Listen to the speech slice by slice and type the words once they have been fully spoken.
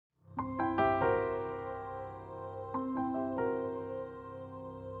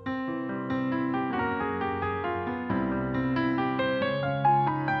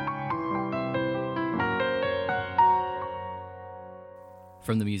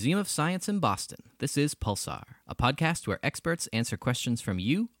From the Museum of Science in Boston, this is Pulsar, a podcast where experts answer questions from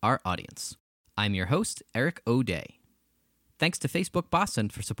you, our audience. I'm your host, Eric O'Day. Thanks to Facebook Boston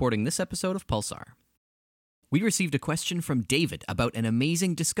for supporting this episode of Pulsar. We received a question from David about an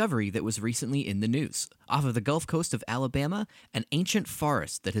amazing discovery that was recently in the news. Off of the Gulf Coast of Alabama, an ancient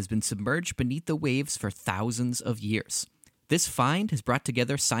forest that has been submerged beneath the waves for thousands of years. This find has brought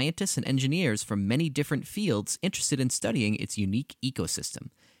together scientists and engineers from many different fields interested in studying its unique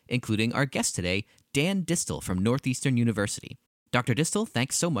ecosystem, including our guest today, Dan Distel from Northeastern University. Dr. Distel,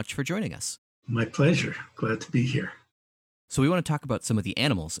 thanks so much for joining us. My pleasure. Glad to be here. So we want to talk about some of the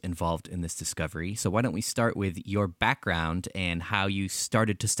animals involved in this discovery. So why don't we start with your background and how you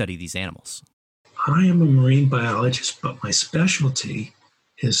started to study these animals? I am a marine biologist, but my specialty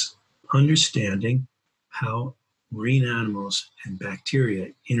is understanding how marine animals and bacteria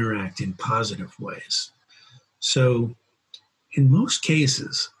interact in positive ways. So in most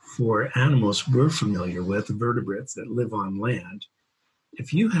cases, for animals we're familiar with, vertebrates that live on land,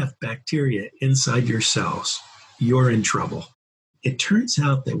 if you have bacteria inside your cells, you're in trouble. It turns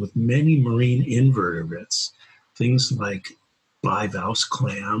out that with many marine invertebrates, things like bivalves,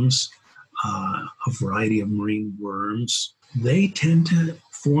 clams, a variety of marine worms, they tend to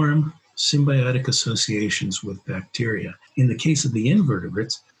form symbiotic associations with bacteria. In the case of the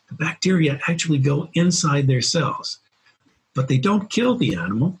invertebrates, the bacteria actually go inside their cells, but they don't kill the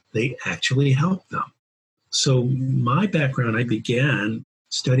animal, they actually help them. So my background, I began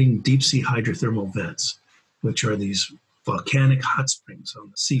studying deep sea hydrothermal vents, which are these volcanic hot springs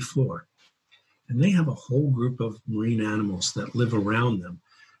on the sea floor. And they have a whole group of marine animals that live around them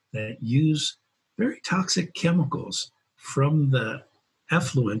that use very toxic chemicals from the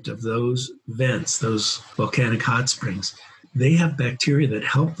effluent of those vents, those volcanic hot springs. They have bacteria that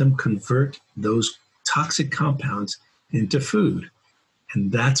help them convert those toxic compounds into food. And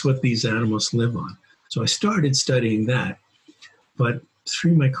that's what these animals live on. So I started studying that. But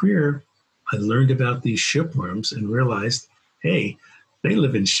through my career, I learned about these shipworms and realized, hey, they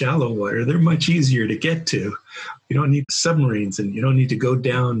live in shallow water. They're much easier to get to. You don't need submarines and you don't need to go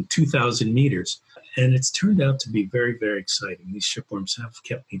down 2,000 meters. And it's turned out to be very, very exciting. These shipworms have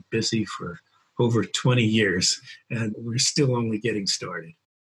kept me busy for over 20 years, and we're still only getting started.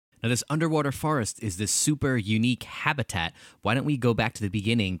 Now, this underwater forest is this super unique habitat. Why don't we go back to the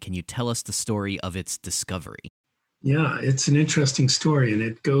beginning? Can you tell us the story of its discovery? Yeah, it's an interesting story, and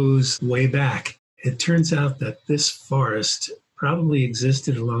it goes way back. It turns out that this forest probably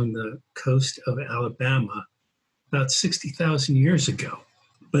existed along the coast of Alabama about 60,000 years ago.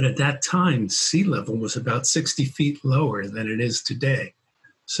 But at that time, sea level was about 60 feet lower than it is today.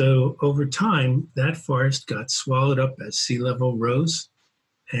 So over time, that forest got swallowed up as sea level rose,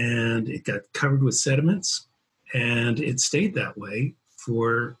 and it got covered with sediments, and it stayed that way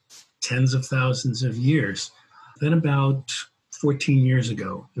for tens of thousands of years. Then about 14 years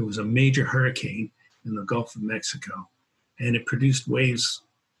ago, there was a major hurricane in the Gulf of Mexico, and it produced waves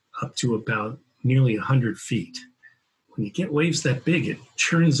up to about nearly 100 feet. When you get waves that big, it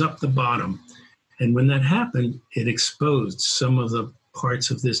churns up the bottom. And when that happened, it exposed some of the parts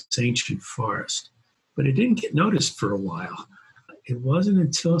of this ancient forest. But it didn't get noticed for a while. It wasn't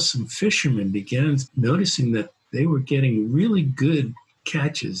until some fishermen began noticing that they were getting really good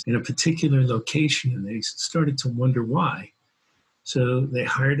catches in a particular location, and they started to wonder why. So they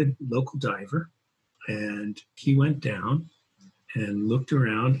hired a local diver, and he went down and looked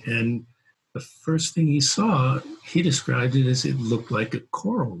around, and the first thing he saw, he described it as it looked like a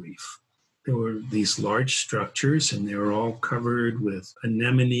coral reef. There were these large structures, and they were all covered with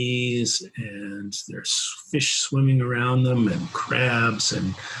anemones, and there's fish swimming around them, and crabs,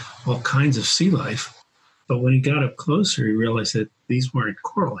 and all kinds of sea life. But when he got up closer, he realized that these weren't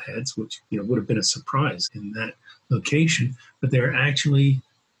coral heads, which would have been a surprise in that location, but they're actually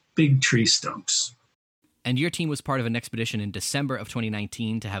big tree stumps. And your team was part of an expedition in December of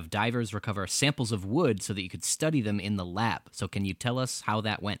 2019 to have divers recover samples of wood so that you could study them in the lab. So can you tell us how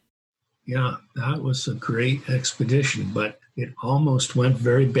that went? Yeah, that was a great expedition, but it almost went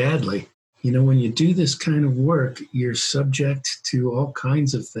very badly. When you do this kind of work, you're subject to all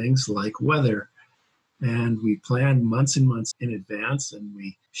kinds of things like weather. And we plan months and months in advance, and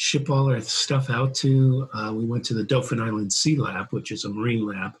we ship all our stuff out we went to the Dauphin Island Sea Lab, which is a marine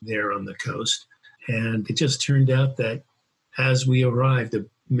lab there on the coast. And it just turned out that as we arrived, a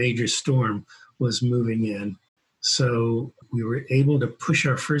major storm was moving in. So we were able to push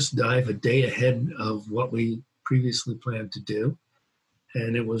our first dive a day ahead of what we previously planned to do.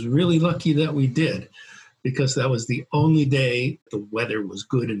 And it was really lucky that we did, because that was the only day the weather was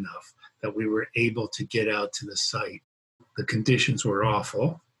good enough that we were able to get out to the site. the conditions were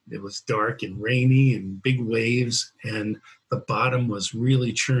awful. It was dark and rainy and big waves, and the bottom was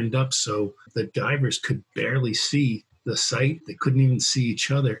really churned up, so the divers could barely see the site. They couldn't even see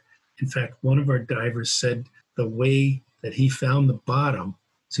each other. In fact, one of our divers said the way that he found the bottom,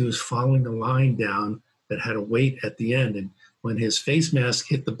 so he was following a line down that had a weight at the end, and when his face mask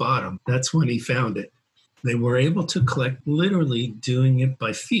hit the bottom, that's when he found it. They were able to collect, literally doing it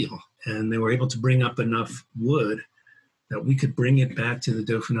by feel, and they were able to bring up enough wood that we could bring it back to the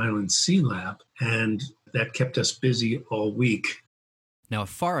Dauphin Island Sea Lab, and that kept us busy all week. Now, a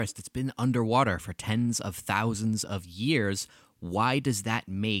forest that's been underwater for tens of thousands of years, why does that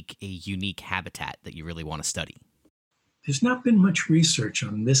make a unique habitat that you really want to study? There's not been much research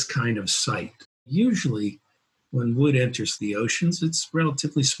on this kind of site. Usually, when wood enters the oceans, it's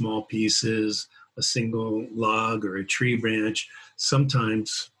relatively small pieces, a single log or a tree branch,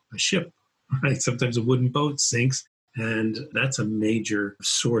 sometimes a ship, right? Sometimes a wooden boat sinks, and that's a major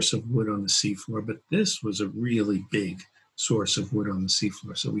source of wood on the seafloor. But this was a really big source of wood on the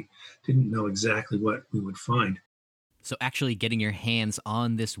seafloor, so we didn't know exactly what we would find. So actually getting your hands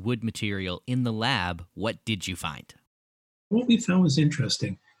on this wood material in the lab, what did you find? What we found was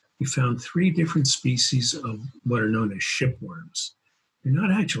interesting. We found 3 different species of what are known as shipworms. They're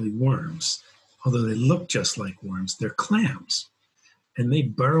not actually worms, although they look just like worms. They're clams, and they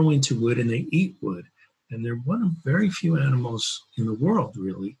burrow into wood and they eat wood. And they're one of very few animals in the world,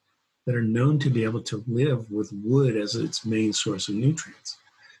 really, that are known to be able to live with wood as its main source of nutrients.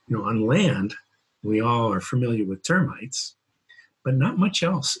 You know, on land, we all are familiar with termites, but not much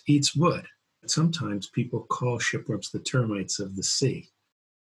else eats wood. Sometimes people call shipworms the termites of the sea.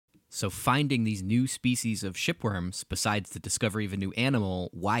 So finding these new species of shipworms, besides the discovery of a new animal,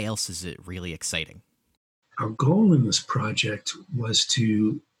 why else is it really exciting? Our goal in this project was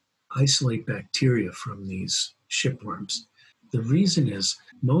to isolate bacteria from these shipworms. The reason is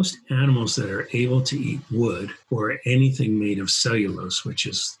most animals that are able to eat wood or anything made of cellulose, which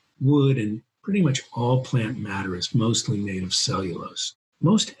is wood, and pretty much all plant matter is mostly made of cellulose.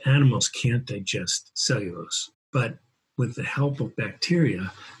 Most animals can't digest cellulose, but with the help of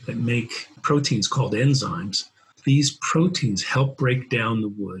bacteria that make proteins called enzymes, these proteins help break down the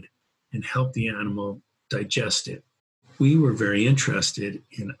wood and help the animal digest it. We were very interested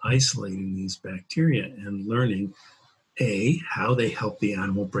in isolating these bacteria and learning, A, how they help the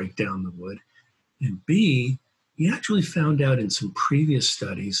animal break down the wood, and B, we actually found out in some previous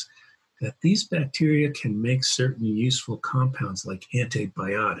studies that these bacteria can make certain useful compounds like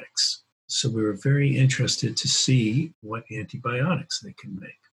antibiotics. So we were very interested to see what antibiotics they can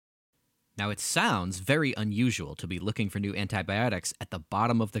make. Now, it sounds very unusual to be looking for new antibiotics at the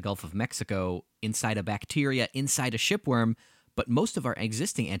bottom of the Gulf of Mexico, inside a bacteria, inside a shipworm, but most of our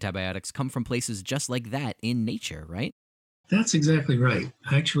existing antibiotics come from places just like that in nature, right? That's exactly right.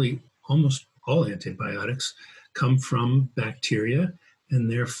 Actually, almost all antibiotics come from bacteria, and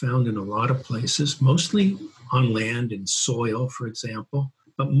they're found in a lot of places, mostly on land and soil, for example.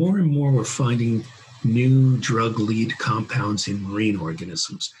 But more and more, we're finding new drug lead compounds in marine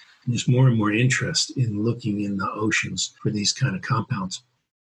organisms. And there's more and more interest in looking in the oceans for these kind of compounds.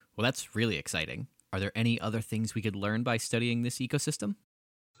 Well, that's really exciting. Are there any other things we could learn by studying this ecosystem?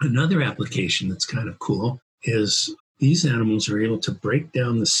 Another application that's kind of cool is these animals are able to break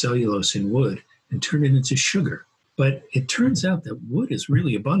down the cellulose in wood and turn it into sugar. But it turns out that wood is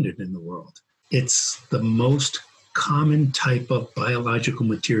really abundant in the world. It's the most common type of biological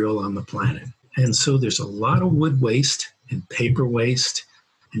material on the planet. And so there's a lot of wood waste and paper waste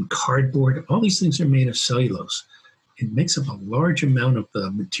and cardboard. All these things are made of cellulose. It makes up a large amount of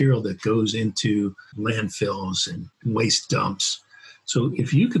the material that goes into landfills and waste dumps. So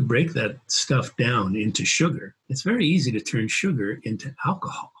if you could break that stuff down into sugar, it's very easy to turn sugar into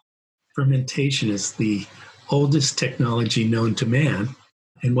alcohol. Fermentation is the oldest technology known to man.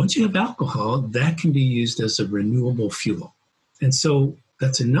 And once you have alcohol, that can be used as a renewable fuel. And so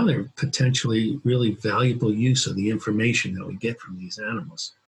that's another potentially really valuable use of the information that we get from these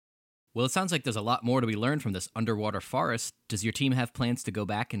animals. Well, it sounds like there's a lot more to be learned from this underwater forest. Does your team have plans to go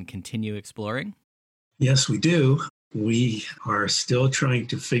back and continue exploring? Yes, we do. We are still trying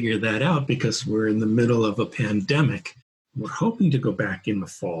to figure that out because we're in the middle of a pandemic. We're hoping to go back in the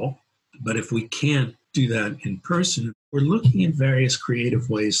fall, but if we can't do that in person, we're looking at various creative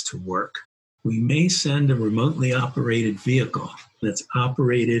ways to work. We may send a remotely operated vehicle that's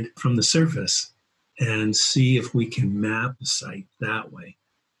operated from the surface and see if we can map the site that way.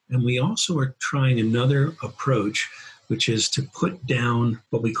 And we also are trying another approach, which is to put down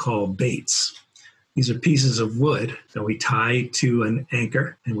what we call baits. These are pieces of wood that we tie to an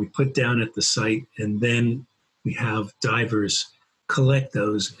anchor and we put down at the site, and then we have divers collect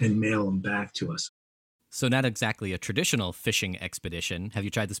those and mail them back to us. So not exactly a traditional fishing expedition. Have you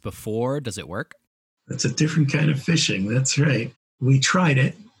tried this before? Does it work? That's a different kind of fishing. That's right. We tried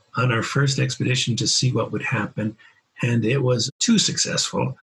it on our first expedition to see what would happen, and it was too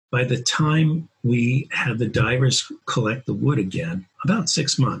successful. By the time we had the divers collect the wood again, about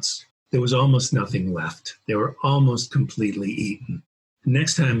 6 months, there was almost nothing left. They were almost completely eaten.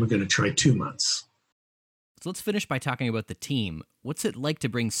 Next time, we're going to try 2 months. So let's finish by talking about the team. What's it like to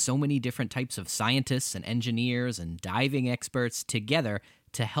bring so many different types of scientists and engineers and diving experts together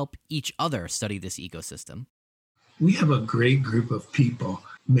to help each other study this ecosystem? We have a great group of people.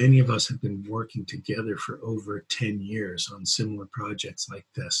 Many of us have been working together for over 10 years on similar projects like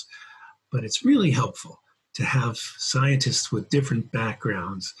this. But it's really helpful to have scientists with different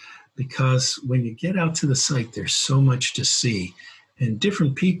backgrounds, because when you get out to the site, there's so much to see, and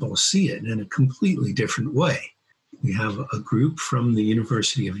different people see it in a completely different way. We have a group from the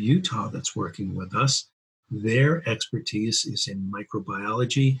University of Utah that's working with us. Their expertise is in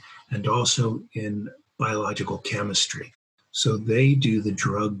microbiology and also in biological chemistry. So they do the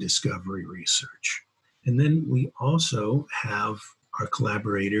drug discovery research. And then we also have our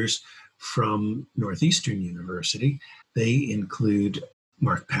collaborators from Northeastern University. They include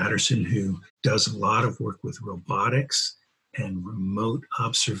Mark Patterson, who does a lot of work with robotics and remote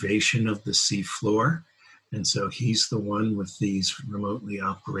observation of the seafloor. And so he's the one with these remotely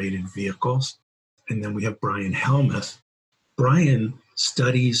operated vehicles. And then we have Brian Helmuth. Brian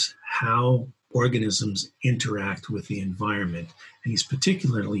studies how organisms interact with the environment, and he's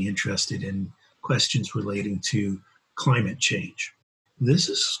particularly interested in questions relating to climate change. This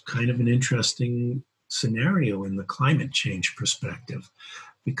is kind of an interesting scenario in the climate change perspective,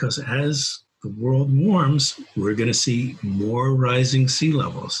 because as the world warms, we're going to see more rising sea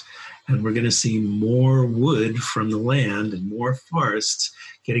levels, and we're going to see more wood from the land and more forests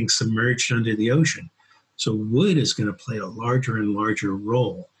getting submerged under the ocean. So wood is going to play a larger and larger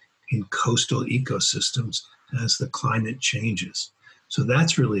role in coastal ecosystems as the climate changes. So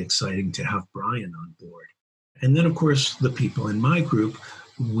that's really exciting to have Brian on board. And then, of course, the people in my group,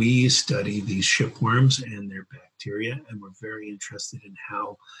 we study these shipworms and their bacteria, and we're very interested in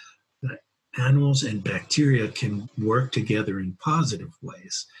how the animals and bacteria can work together in positive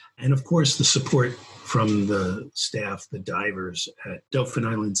ways. And of course, the support from the staff, the divers at Dauphin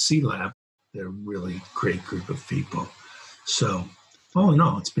Island Sea Lab, they're a really great group of people. So all in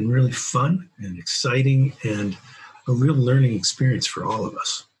all, it's been really fun and exciting and a real learning experience for all of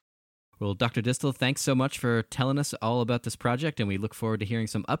us. Well, Dr. Distel, thanks so much for telling us all about this project, and we look forward to hearing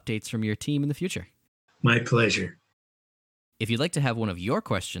some updates from your team in the future. My pleasure. If you'd like to have one of your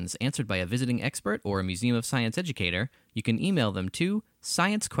questions answered by a visiting expert or a Museum of Science educator, you can email them to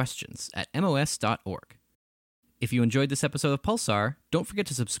sciencequestions@mos.org. If you enjoyed this episode of Pulsar, don't forget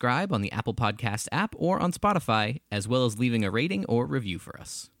to subscribe on the Apple Podcast app or on Spotify, as well as leaving a rating or review for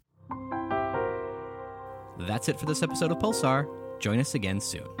us. That's it for this episode of Pulsar. Join us again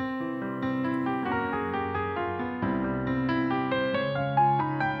soon.